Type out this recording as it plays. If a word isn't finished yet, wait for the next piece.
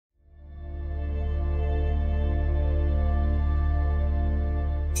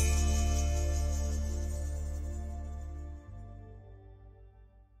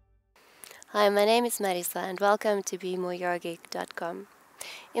Hi, my name is Marisa and welcome to BeMoreYogic.com.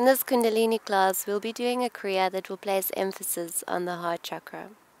 In this Kundalini class, we'll be doing a kriya that will place emphasis on the heart chakra.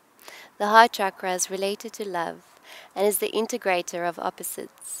 The heart chakra is related to love and is the integrator of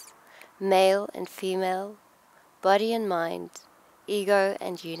opposites, male and female, body and mind, ego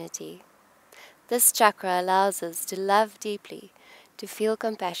and unity. This chakra allows us to love deeply, to feel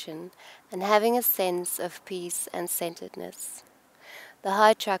compassion, and having a sense of peace and centeredness. The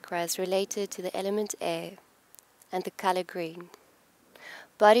heart chakra is related to the element air and the color green.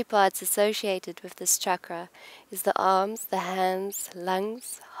 Body parts associated with this chakra is the arms, the hands,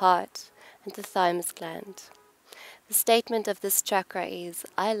 lungs, heart, and the thymus gland. The statement of this chakra is,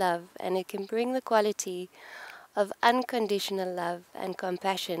 I love, and it can bring the quality of unconditional love and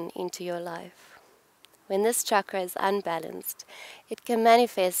compassion into your life. When this chakra is unbalanced, it can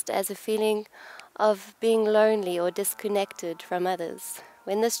manifest as a feeling of being lonely or disconnected from others.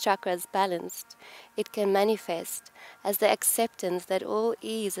 When this chakra is balanced, it can manifest as the acceptance that all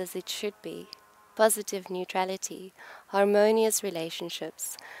is as it should be, positive neutrality, harmonious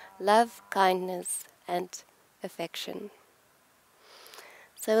relationships, love, kindness, and affection.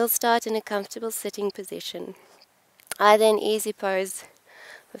 So we'll start in a comfortable sitting position, either in easy pose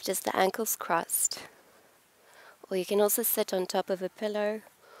with just the ankles crossed, or you can also sit on top of a pillow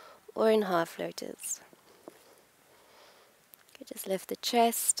or in half lotus. You just lift the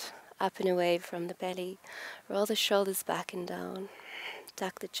chest up and away from the belly, roll the shoulders back and down,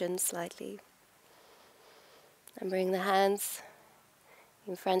 tuck the chin slightly, and bring the hands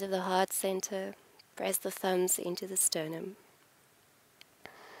in front of the heart center, press the thumbs into the sternum.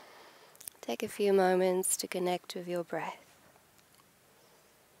 Take a few moments to connect with your breath.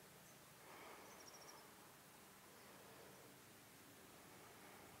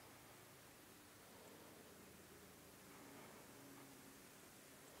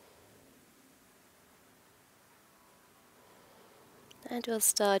 And we'll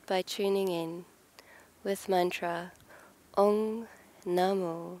start by tuning in with mantra Om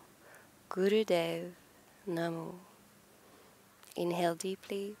Namo Gurudev Namo. Inhale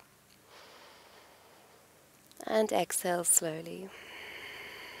deeply and exhale slowly.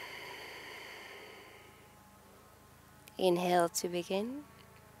 Inhale to begin.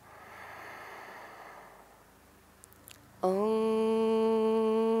 Om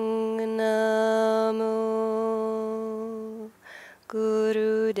Namo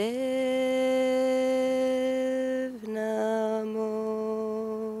Gurudev Namo.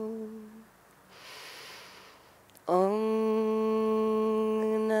 Om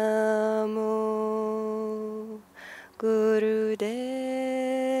Namo Gurudev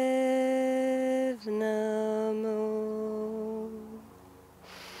Namo.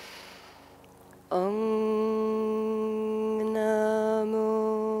 Om Namo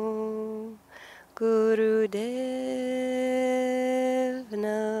Gurudev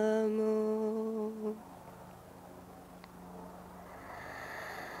Namo.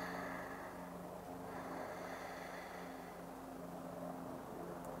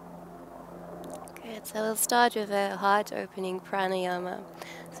 Good, so we'll start with a heart opening pranayama.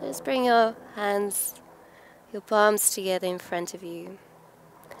 So just bring your hands, your palms together in front of you.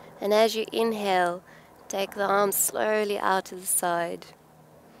 And as you inhale, take the arms slowly out to the side.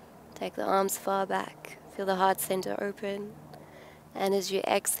 Take the arms far back. Feel the heart center open. And as you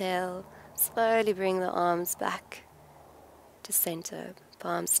exhale, slowly bring the arms back to center,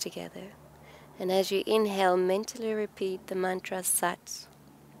 palms together. And as you inhale, mentally repeat the mantra Sat.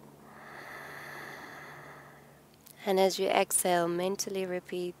 And as you exhale, mentally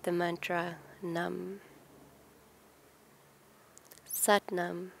repeat the mantra Nam. Sat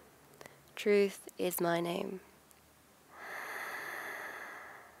Nam. Truth is my name.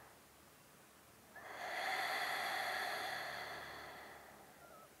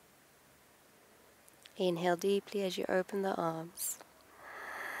 Inhale deeply as you open the arms.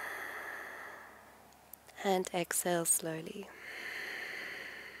 And exhale slowly.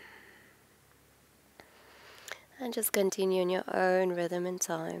 And just continue in your own rhythm and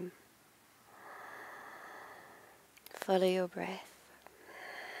time. Follow your breath.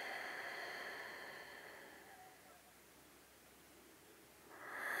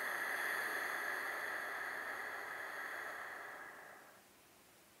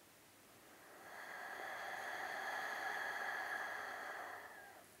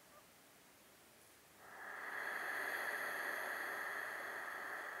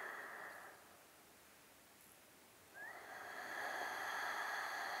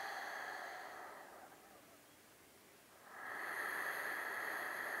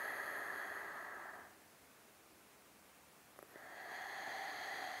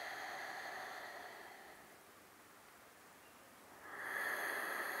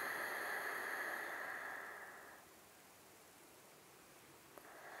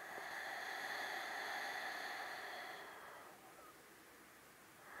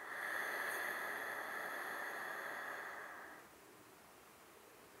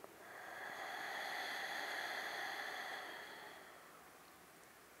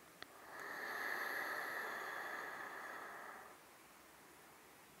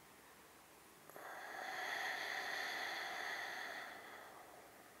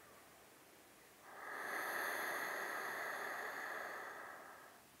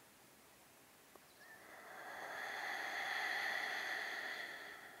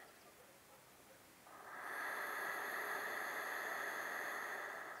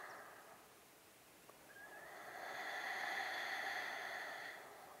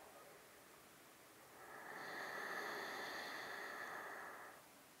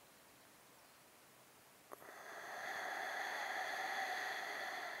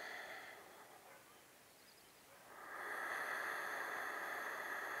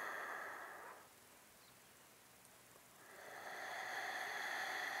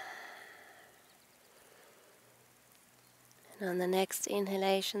 And on the next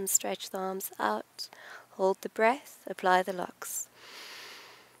inhalation, stretch the arms out, hold the breath, apply the locks.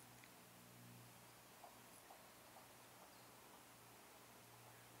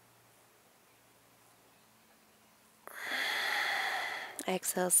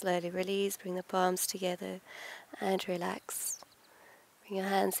 Exhale, slowly release, bring the palms together and relax. Bring your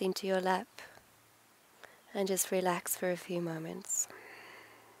hands into your lap and just relax for a few moments.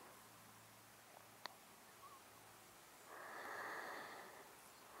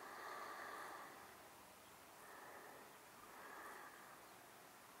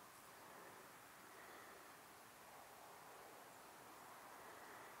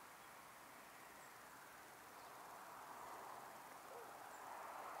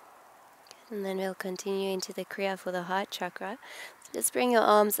 And then we'll continue into the kriya for the heart chakra. So just bring your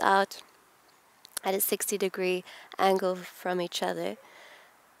arms out at a 60-degree angle from each other.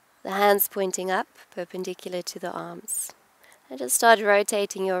 The hands pointing up, perpendicular to the arms. And just start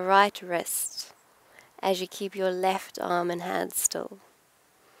rotating your right wrist as you keep your left arm and hand still.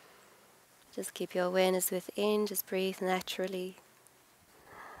 Just keep your awareness within, just breathe naturally.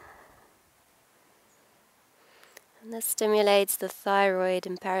 And this stimulates the thyroid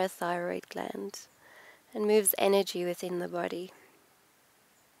and parathyroid gland and moves energy within the body.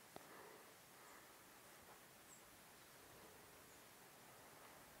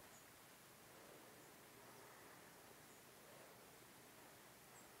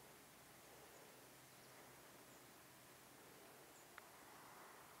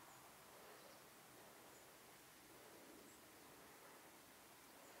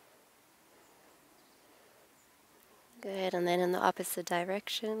 Good, and then in the opposite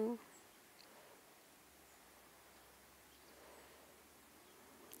direction.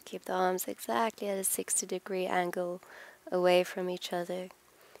 Keep the arms exactly at a 60-degree angle away from each other.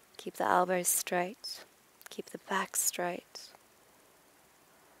 Keep the elbows straight. Keep the back straight.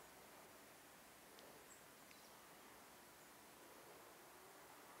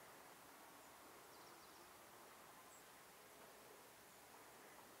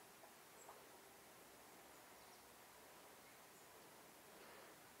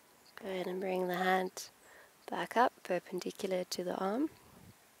 Good, and bring the hand back up, perpendicular to the arm.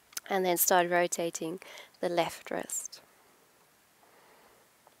 And then start rotating the left wrist.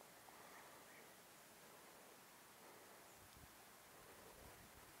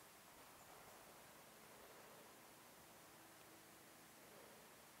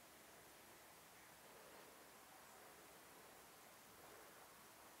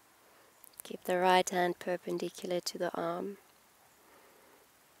 Keep the right hand perpendicular to the arm.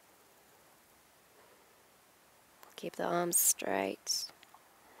 Keep the arms straight.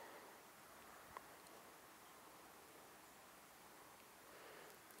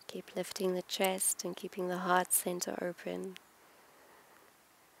 Keep lifting the chest and keeping the heart center open.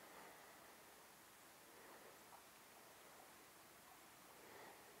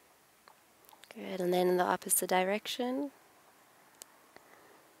 Good, and then in the opposite direction.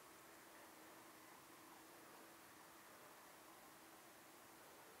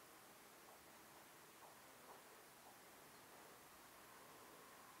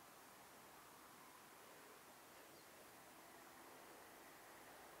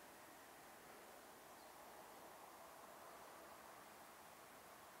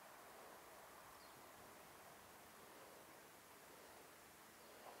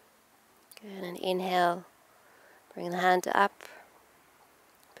 Good, and inhale. Bring the hand up,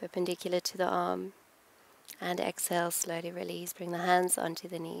 perpendicular to the arm. And exhale, slowly release. Bring the hands onto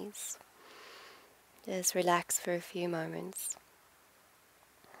the knees. Just relax for a few moments.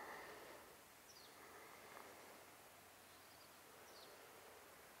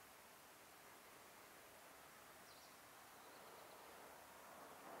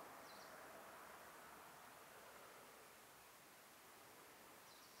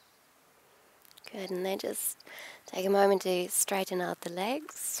 Good, and then just take a moment to straighten out the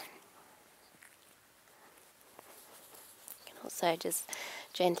legs. You can also just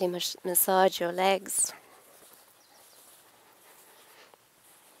gently massage your legs.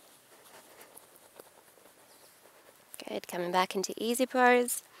 Good, coming back into easy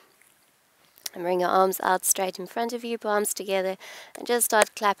pose. And bring your arms out straight in front of you, palms together, and just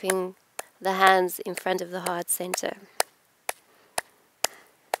start clapping the hands in front of the heart center.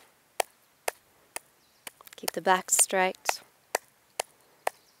 Keep the back straight.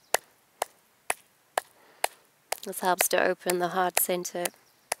 This helps to open the heart center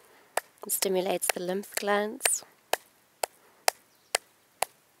and stimulates the lymph glands.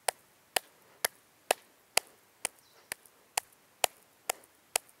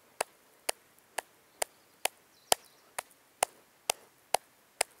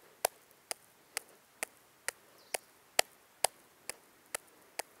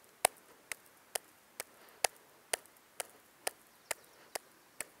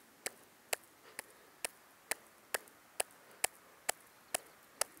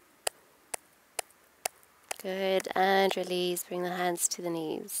 Good, and release. Bring the hands to the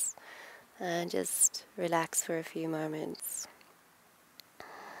knees and just relax for a few moments.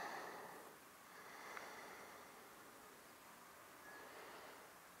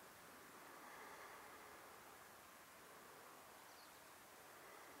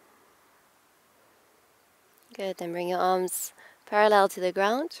 Good, then bring your arms parallel to the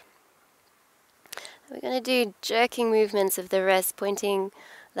ground. We're going to do jerking movements of the wrist, pointing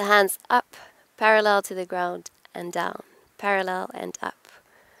the hands up, parallel to the ground, and down, parallel and up.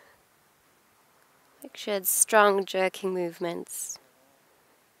 Make sure it's strong jerking movements.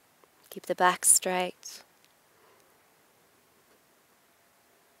 Keep the back straight.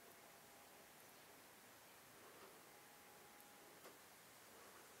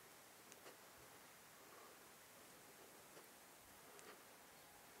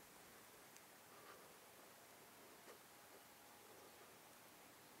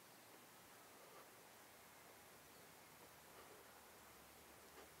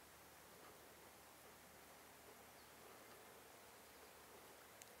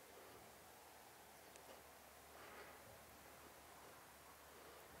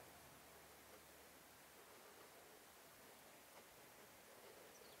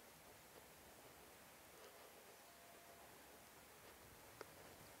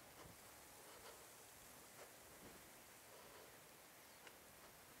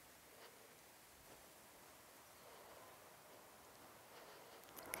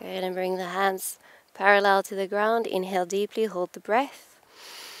 Good, and bring the hands parallel to the ground. Inhale deeply, hold the breath.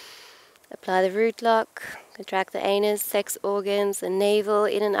 Apply the root lock, contract the anus, sex organs, and navel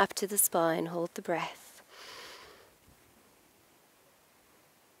in and up to the spine. Hold the breath.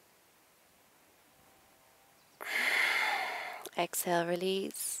 Exhale,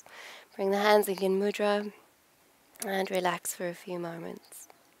 release. Bring the hands in mudra and relax for a few moments.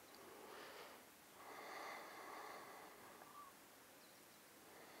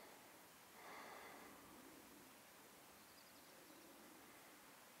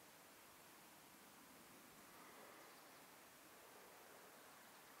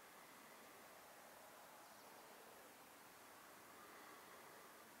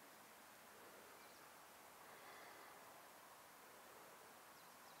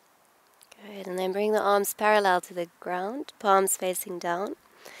 Good, and then bring the arms parallel to the ground, palms facing down.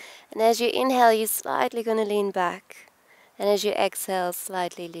 And as you inhale, you're slightly going to lean back. And as you exhale,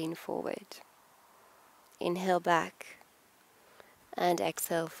 slightly lean forward. Inhale back and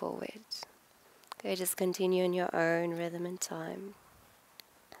exhale forward. Okay, just continue in your own rhythm and time.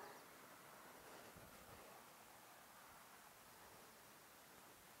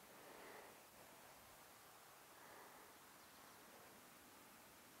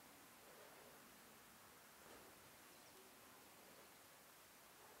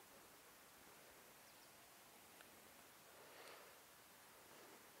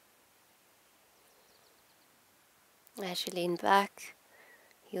 As you lean back,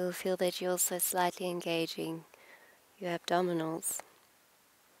 you'll feel that you're also slightly engaging your abdominals.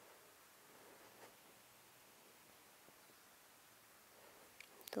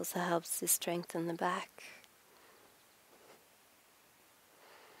 It also helps to strengthen the back.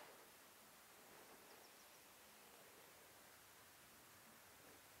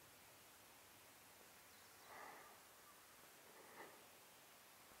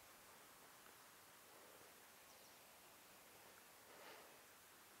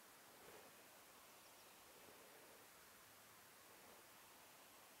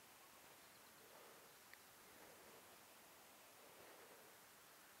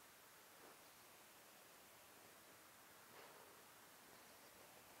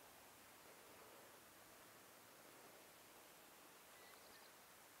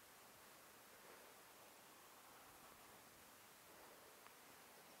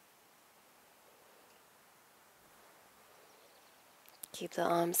 Keep the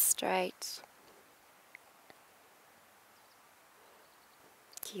arms straight.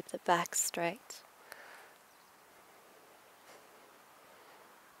 Keep the back straight.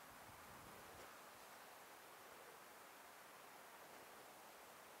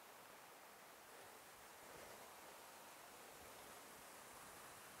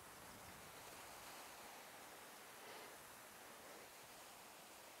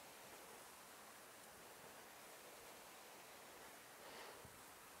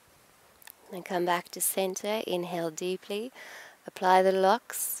 Then come back to center. Inhale deeply. Apply the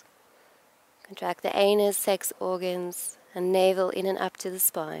locks. Contract the anus, sex organs, and navel in and up to the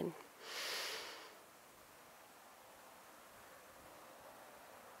spine.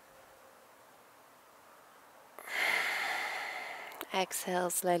 Exhale,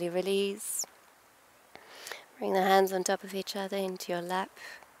 slowly release. Bring the hands on top of each other into your lap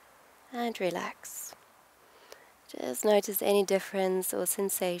and relax. Just notice any difference or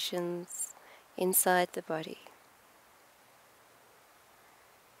sensations inside the body.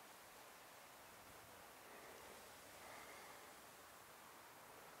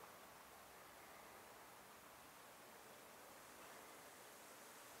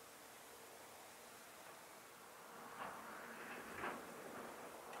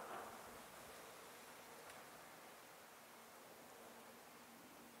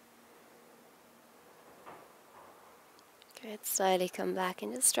 Good. Slowly come back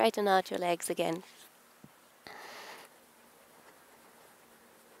and just straighten out your legs again.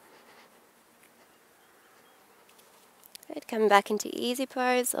 Good. Coming back into easy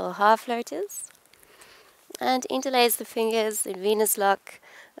pose or half lotus. And interlace the fingers in Venus lock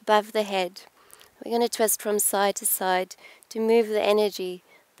above the head. We're going to twist from side to side to move the energy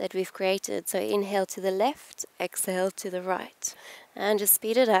that we've created. So inhale to the left, exhale to the right. And just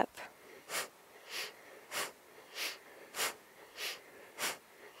speed it up.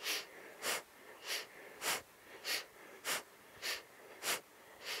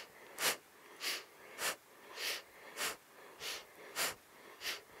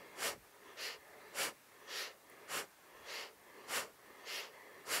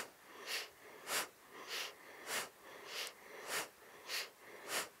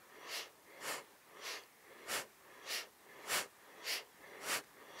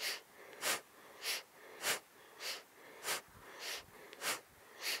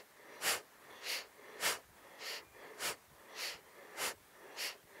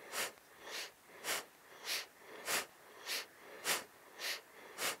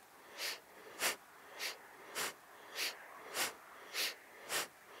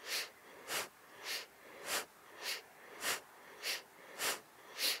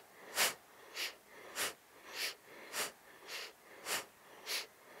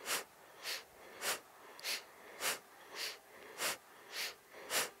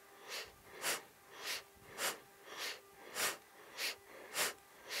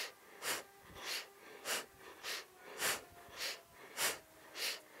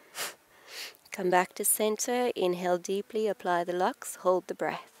 Come back to center, inhale deeply, apply the locks, hold the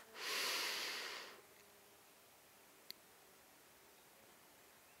breath.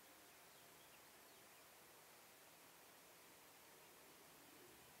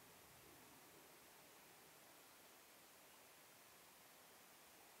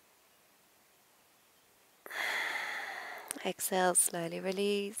 Exhale, slowly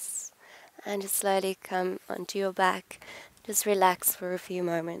release, and just slowly come onto your back. Just relax for a few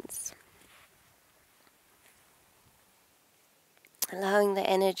moments. Allowing the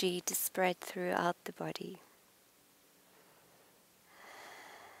energy to spread throughout the body.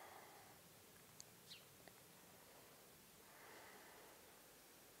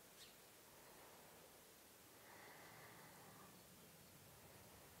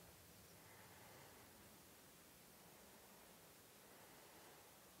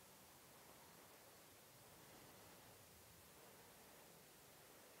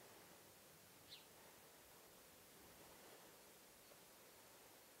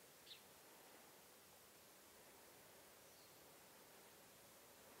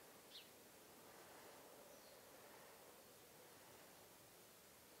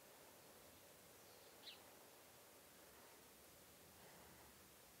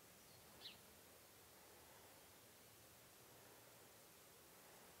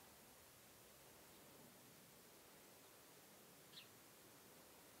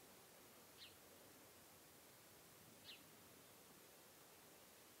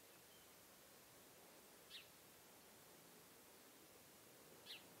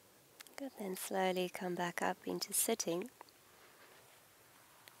 Good, then slowly come back up into sitting.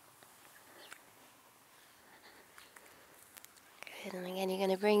 Good, and again you're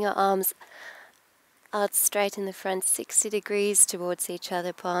going to bring your arms out straight in the front, 60 degrees towards each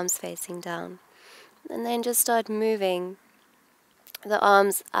other, palms facing down. And then just start moving the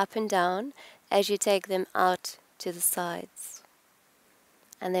arms up and down as you take them out to the sides.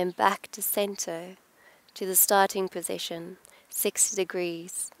 And then back to center, to the starting position, 60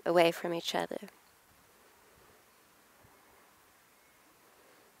 degrees away from each other.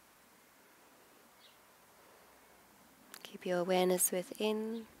 Keep your awareness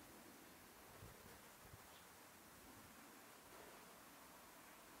within.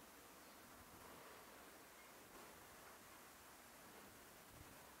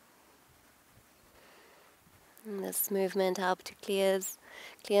 And this movement helps to clear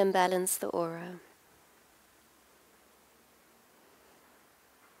and balance the aura.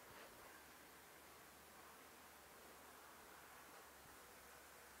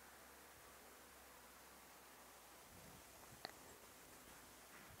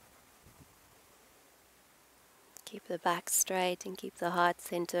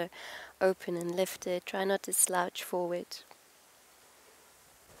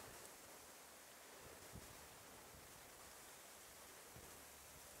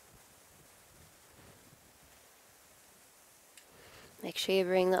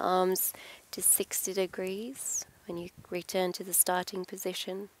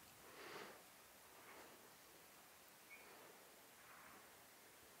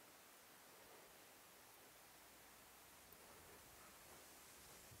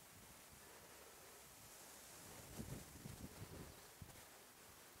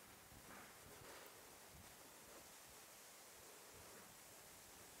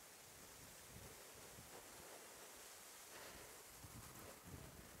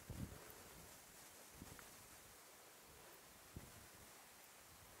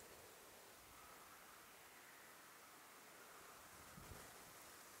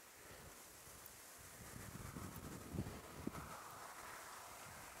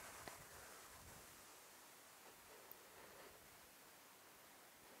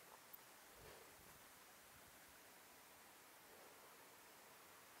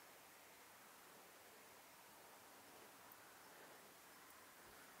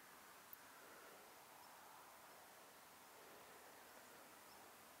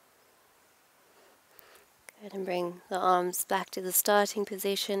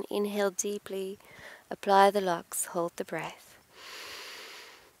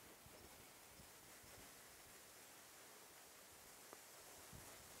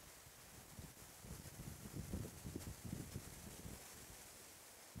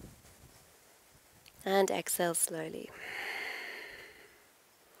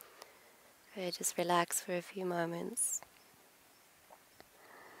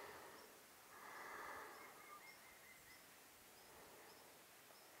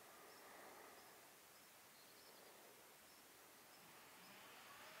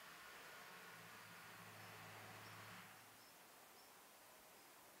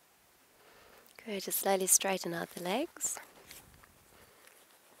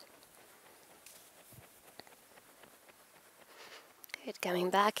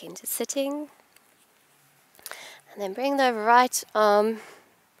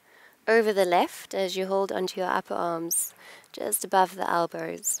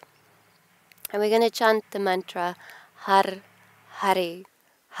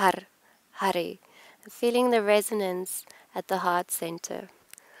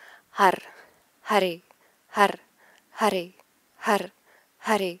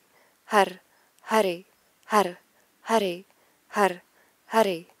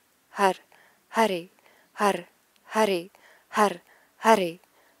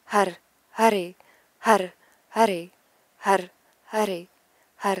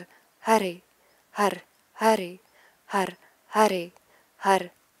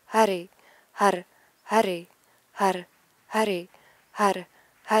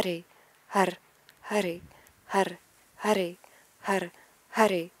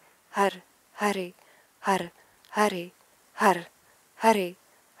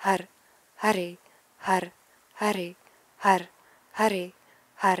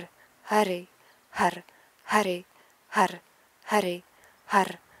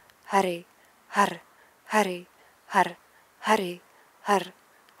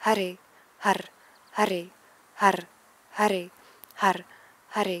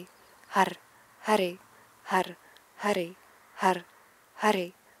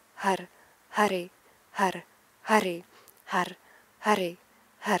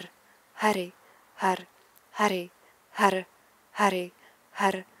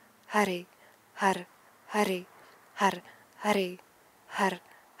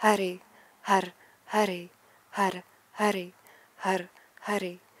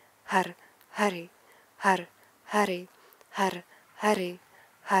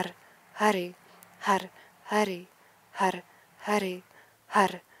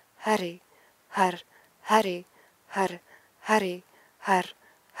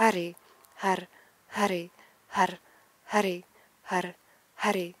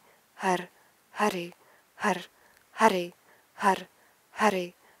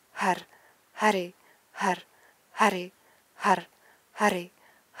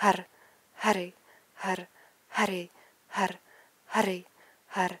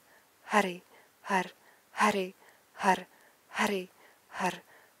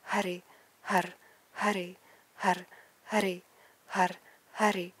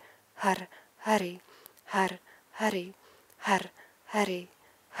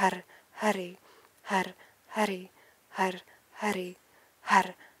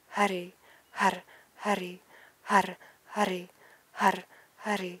 har, hari, har,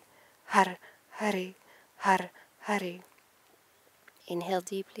 hari, har, hari, har, hari. Inhale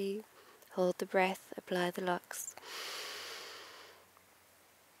deeply, hold the breath, apply the locks.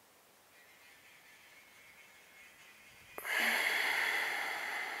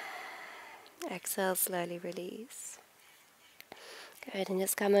 Exhale, slowly release. Go ahead and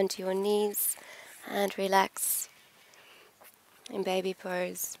just come onto your knees and relax in baby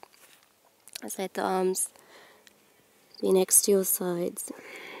pose. Just let the arms be next to your sides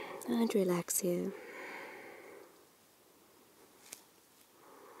and relax here.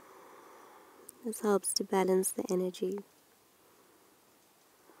 This helps to balance the energy.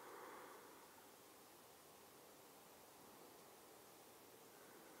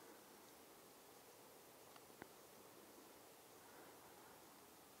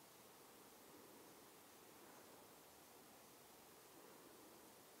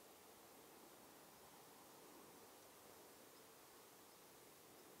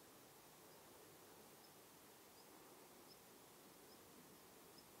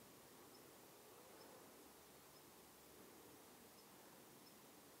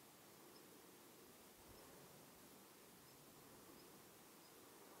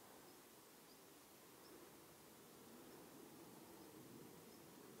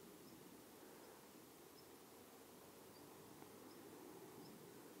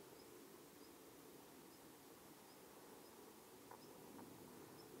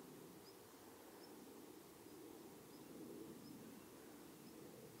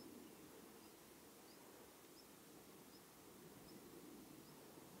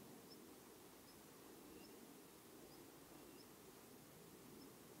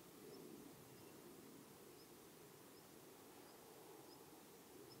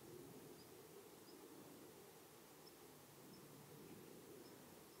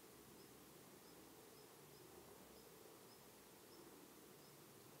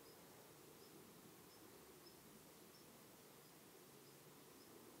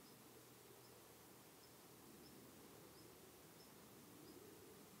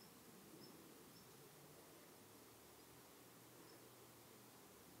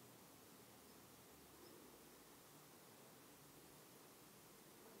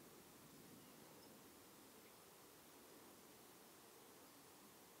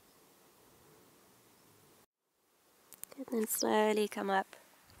 And then slowly come up,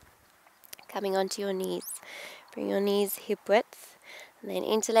 coming onto your knees. Bring your knees hip width, and then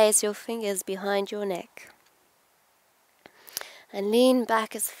interlace your fingers behind your neck. And lean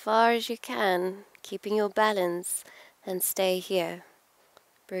back as far as you can, keeping your balance, and stay here.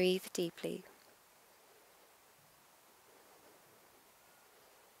 Breathe deeply.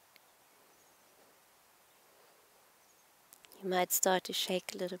 You might start to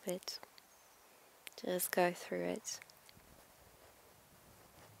shake a little bit. Just go through it.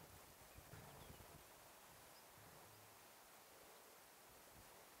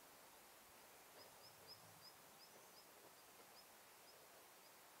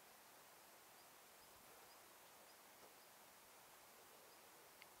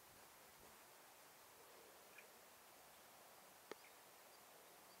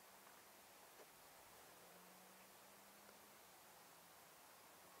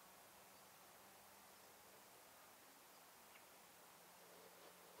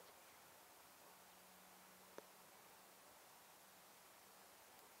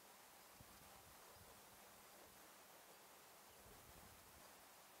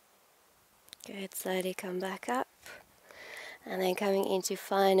 Good, slowly come back up. And then coming into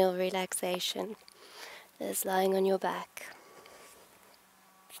final relaxation. Just lying on your back.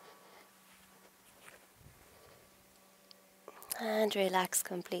 And relax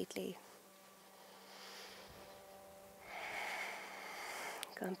completely.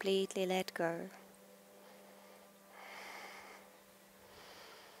 Completely let go.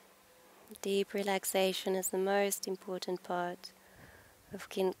 Deep relaxation is the most important part of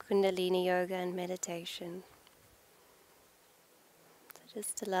Kundalini yoga and meditation. So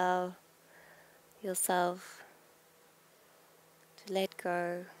just allow yourself to let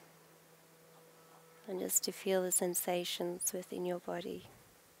go and just to feel the sensations within your body.